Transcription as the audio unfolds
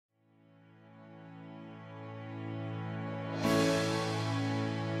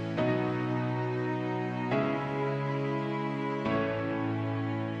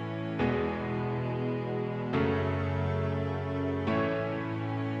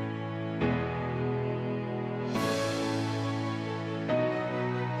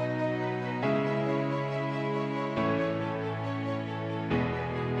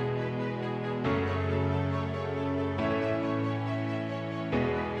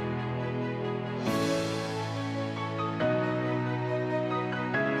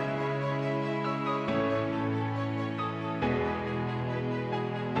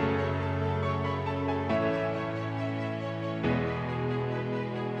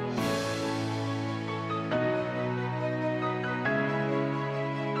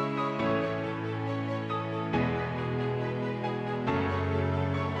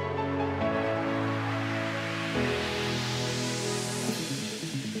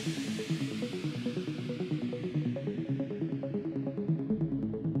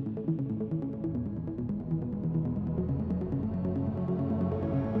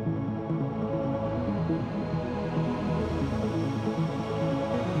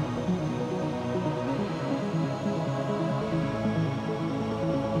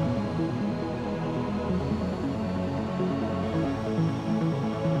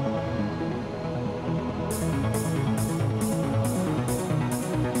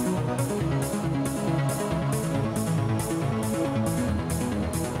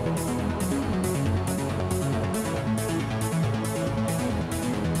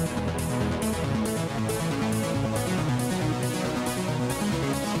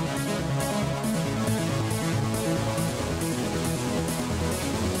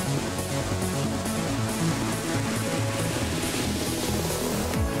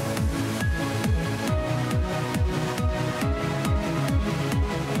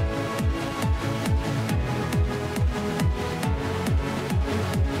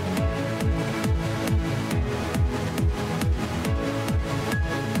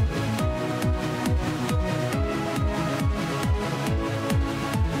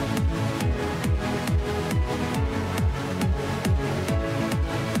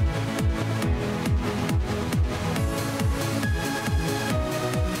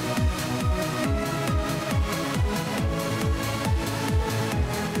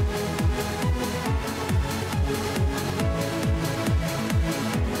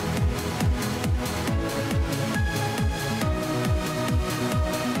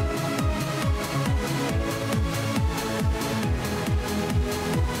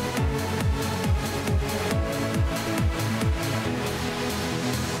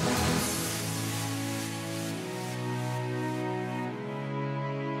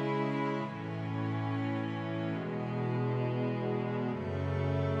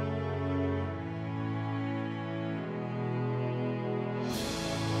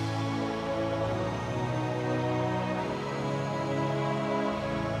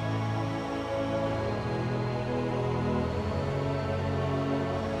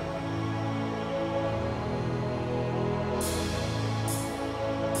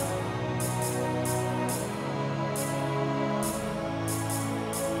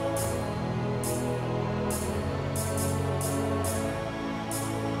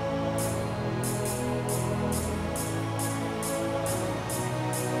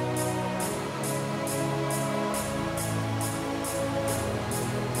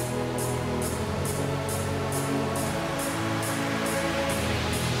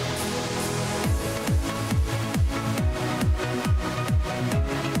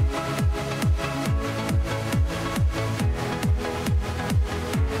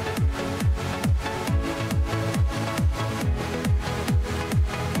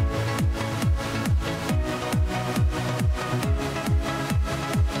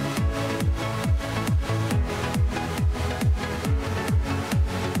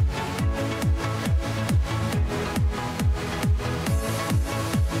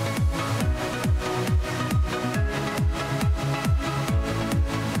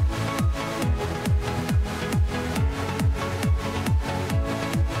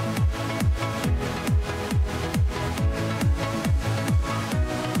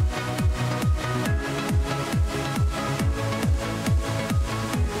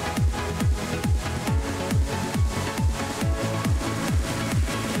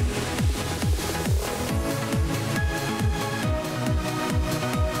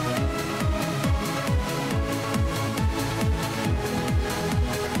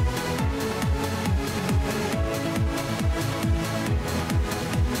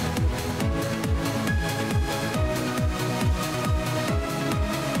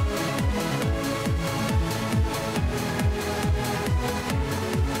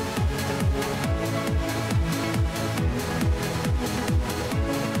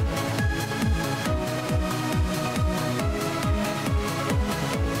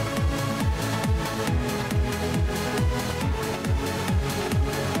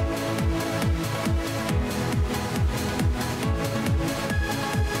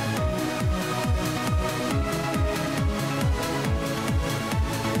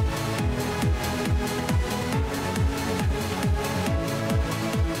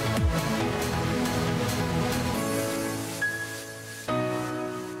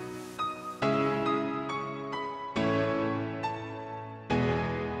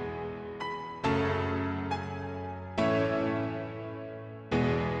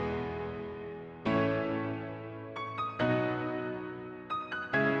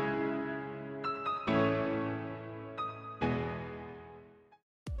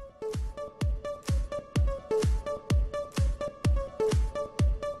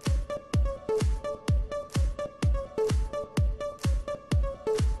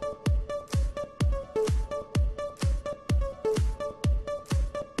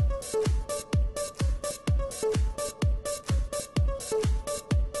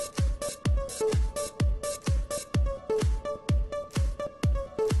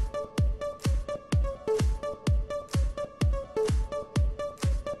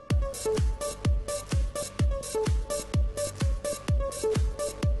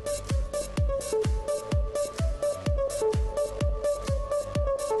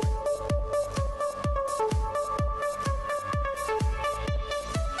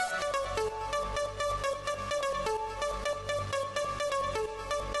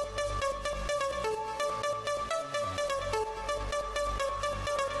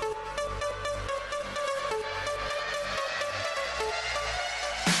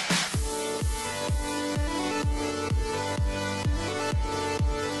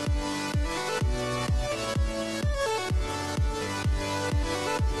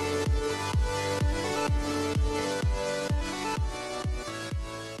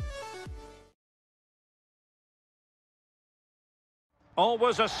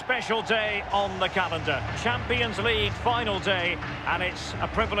Always a special day on the calendar. Champions League final day, and it's a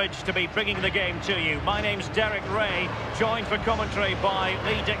privilege to be bringing the game to you. My name's Derek Ray, joined for commentary by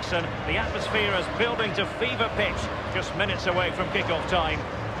Leigh Dixon. The atmosphere is building to fever pitch, just minutes away from kick-off time.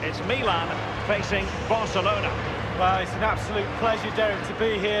 It's Milan facing Barcelona. Well, it's an absolute pleasure, Derek, to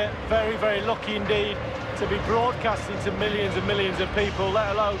be here. Very, very lucky indeed to be broadcasting to millions and millions of people,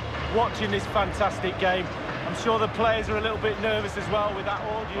 let alone watching this fantastic game. I'm sure the players are a little bit nervous as well with that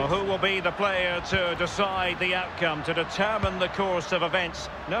audience. Well, who will be the player to decide the outcome, to determine the course of events?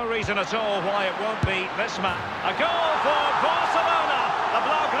 No reason at all why it won't be this man. A goal for Barcelona! The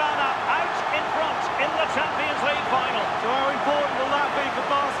Blaugrana out in front in the Champions League final. So how important will that be for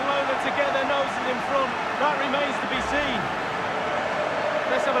Barcelona to get their noses in front? That remains to be seen.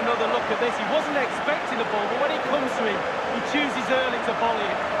 Let's have another look at this. He wasn't expecting the ball, but when it comes to him, he chooses early to volley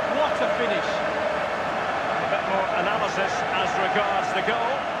it. What a finish. A bit more analysis as regards the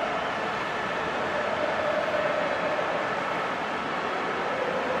goal.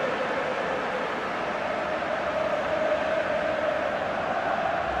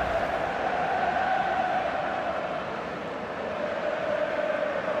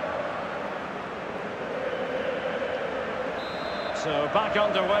 So back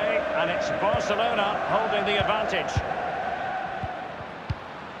underway, and it's Barcelona holding the advantage.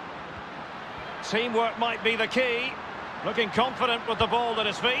 Teamwork might be the key. Looking confident with the ball at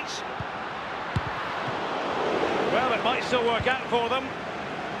his feet. Well, it might still work out for them.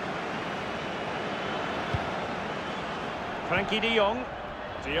 Frankie de Jong.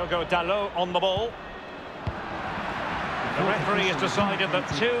 Diogo Dalot on the ball. The referee has decided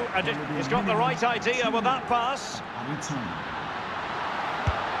that he's got the right idea with that pass.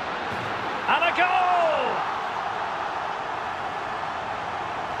 And a goal!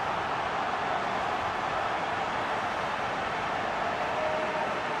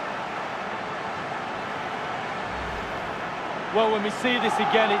 Well, when we see this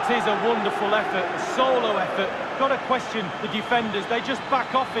again, it is a wonderful effort, a solo effort. Got to question the defenders. They just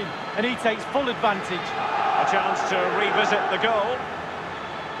back off him, and he takes full advantage. A chance to revisit the goal.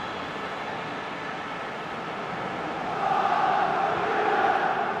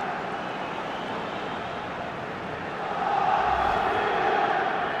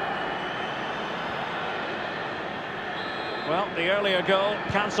 Well, the earlier goal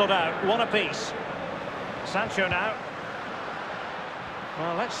cancelled out, one apiece. Sancho now.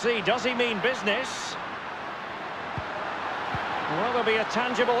 Well, let's see, does he mean business? Will there be a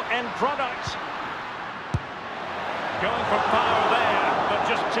tangible end product? Going for power there, but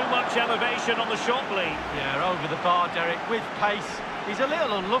just too much elevation on the shot, Leigh. Yeah, over the bar, Derek, with pace. He's a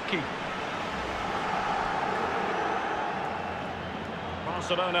little unlucky.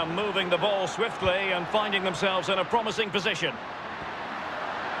 Barcelona moving the ball swiftly and finding themselves in a promising position.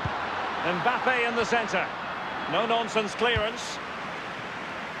 Mbappe in the centre. No-nonsense clearance.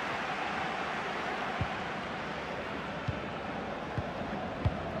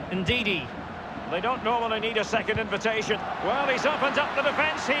 Ndidi. They don't normally need a second invitation. Well, he's opened up the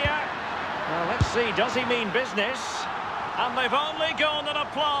defence here. Well, let's see, does he mean business? And they've only gone and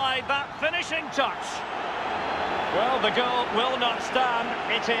applied that finishing touch. Well, the goal will not stand.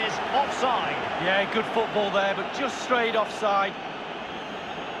 It is offside. Yeah, good football there, but just straight offside.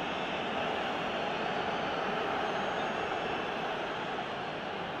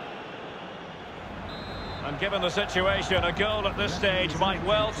 And given the situation, a goal at this stage might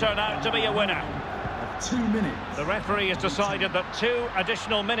well turn out to be a winner. 2 minutes. The referee has decided that 2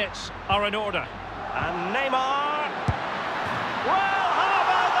 additional minutes are in order. And Neymar. Well, how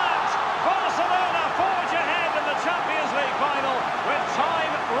about that? Barcelona forge ahead in the Champions League final with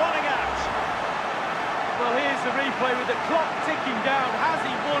time running out. Well, here's the replay with the clock ticking down. Has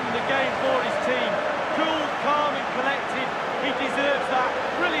he won the game for his team? Cool, calm and collected. He deserves that.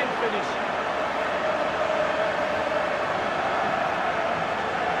 Brilliant finish.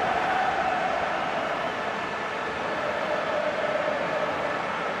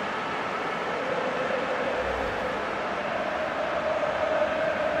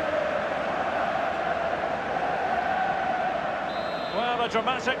 Well, a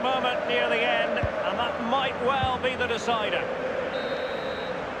dramatic moment near the end, and that might well be the decider.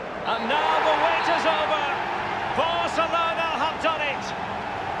 And now the wait is over. Barcelona have done it.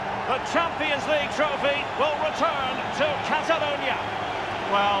 The Champions League trophy will return to Catalonia.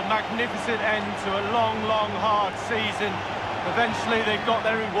 Well, magnificent end to a long, long, hard season. Eventually they've got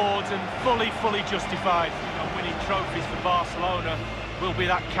their rewards and fully justified. Winning trophies for Barcelona will be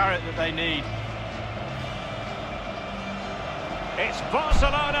that carrot that they need. It's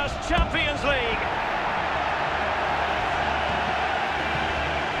Barcelona's Champions League.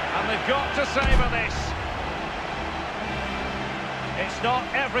 they've got to savour this. It's not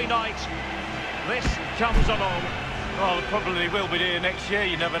every night this comes along. Well, it probably will be here next year,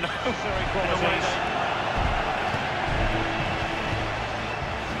 you never know.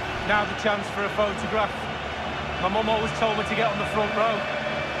 Now the chance for a photograph. My mum always told me to get on the front row.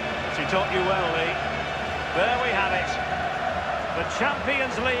 She taught you well, Leigh. There we have it. The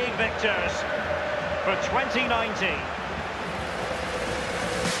Champions League victors for 2019.